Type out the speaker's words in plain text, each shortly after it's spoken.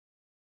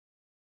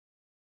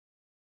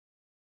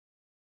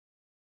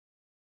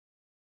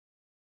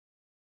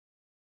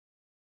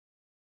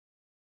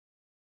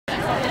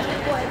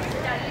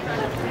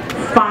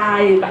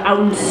5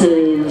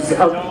 ounces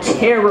of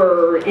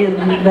terror in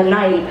the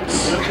night.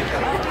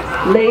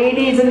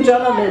 Ladies and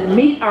gentlemen,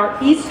 meet our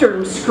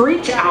eastern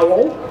screech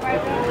owl.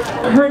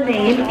 Her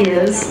name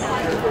is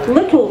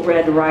Little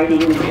Red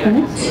Riding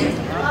Hoot.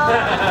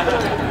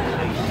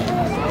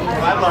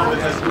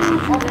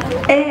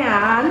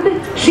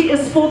 And she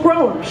is full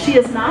grown. She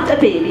is not a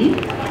baby.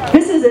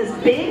 This is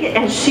as big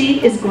as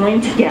she is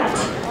going to get.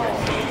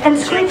 And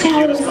screech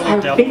owls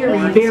are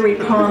very, very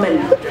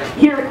common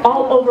here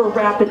all over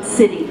Rapid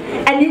City.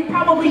 And you've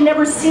probably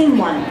never seen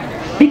one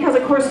because,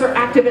 of course, they're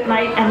active at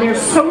night and they're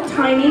so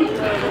tiny,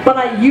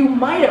 but you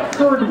might have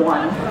heard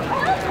one.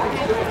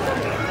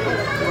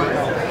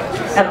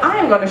 And I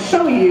am going to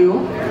show you,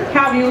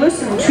 have you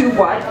listen to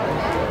what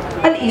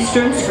an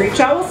eastern screech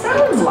owl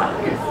sounds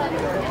like.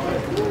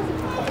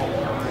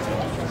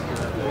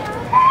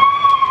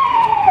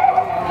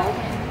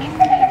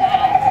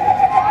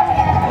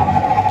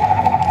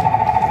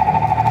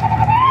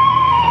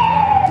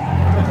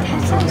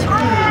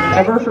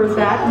 Ever heard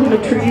that in the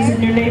trees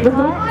in your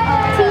neighborhood?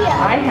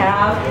 I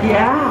have,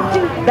 yeah.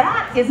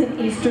 That is an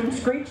eastern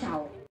screech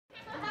owl.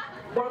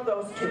 One of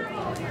those two.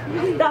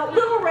 Now,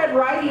 Little Red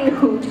Riding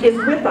Hoot is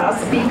with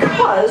us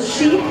because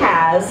she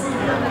has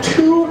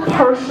 2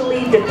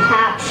 partially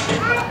detached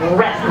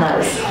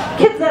retinas.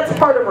 Kids, that's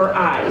part of her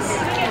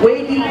eyes.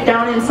 Way deep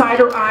down inside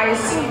her eyes,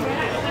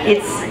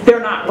 they're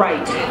not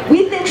right.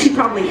 We think she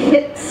probably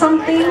hit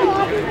something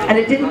and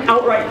it didn't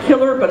outright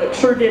kill her, but it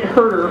sure did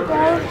hurt her.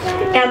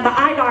 And the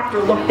eye doctor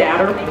looked at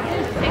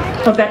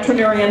her, a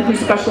veterinarian who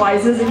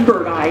specializes in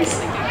bird eyes,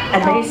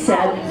 and they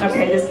said,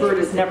 okay, this bird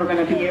is never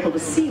going to be able to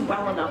see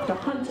well enough to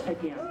hunt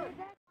again.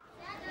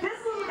 This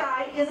little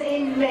guy is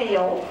a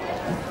male,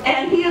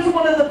 and he is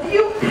one of the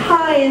few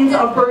kinds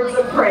of birds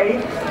of prey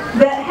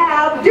that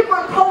have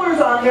different colors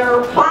on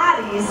their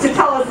bodies to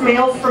tell us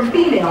males from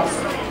females.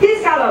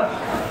 He's got a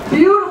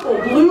beautiful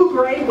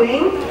blue-gray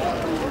wing,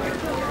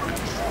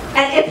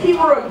 and if he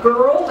were a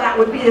girl, that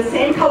would be the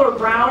same color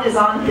brown as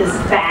on his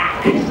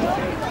back.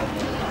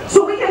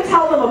 So we can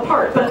tell them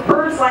apart, but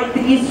birds like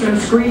the eastern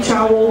screech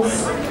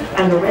owls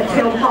and the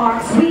red-tailed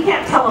hawks, we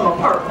can't tell them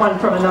apart one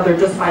from another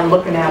just by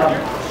looking at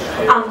them.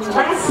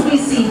 Unless we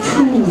see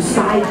 2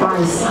 side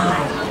by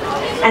side.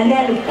 And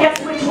then guess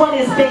which one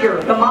is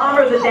bigger, the mom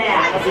or the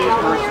dad?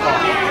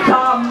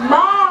 The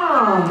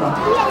mom!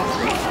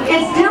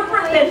 It's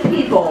different than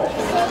people.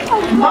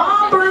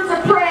 Mom birds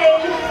of prey,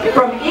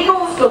 from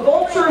eagles to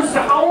vultures to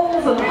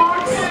owls and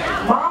hawks,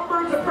 mom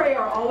birds of prey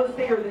are always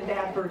bigger than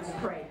dad birds of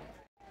prey.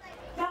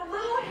 Now,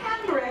 little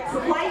Hendricks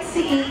likes to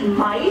eat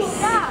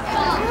mice,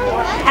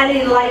 and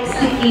he likes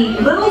to eat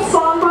little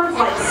songbirds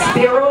like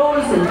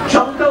sparrows and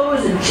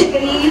juncos and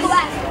chickadees,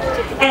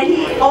 and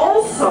he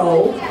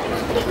also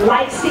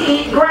likes to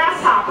eat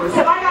grasshoppers.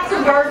 Have I got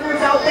some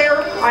gardeners out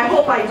there? I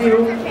hope I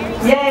do.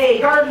 Yay,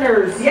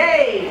 gardeners,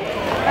 yay!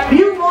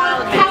 You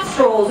want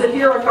kestrels if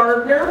you're a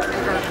gardener,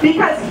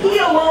 because he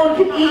alone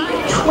can eat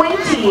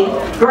 20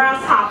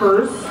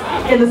 grasshoppers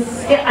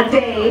a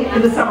day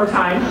in the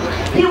summertime.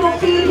 He will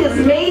feed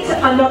his mate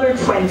another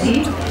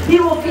 20. He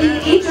will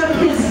feed each of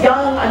his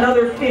young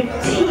another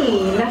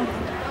 15.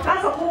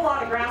 That's a whole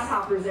lot of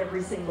grasshoppers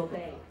every single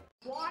day.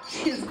 Watch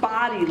his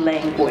body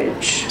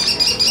language.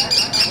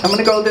 I'm going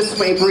to go this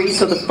way, Bree,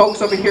 so the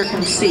folks over here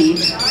can see.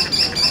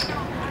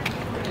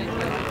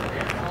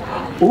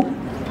 Ooh.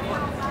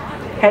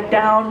 Head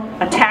down,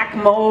 attack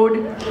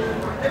mode.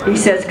 He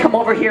says, come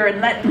over here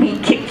and let me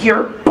kick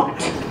your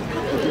butt.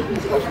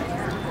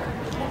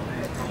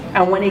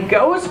 And when he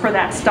goes for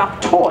that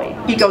stuffed toy,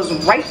 he goes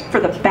right for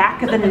the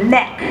back of the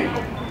neck,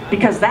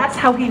 because that's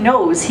how he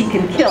knows he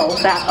can kill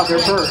that other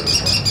bird.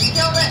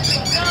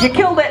 You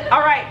killed it.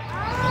 All right.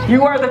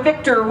 You are the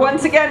victor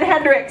once again,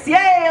 Hendricks.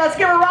 Yay! Let's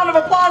give a round of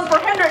applause for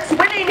Hendricks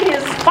winning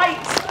his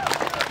fight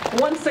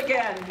once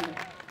again.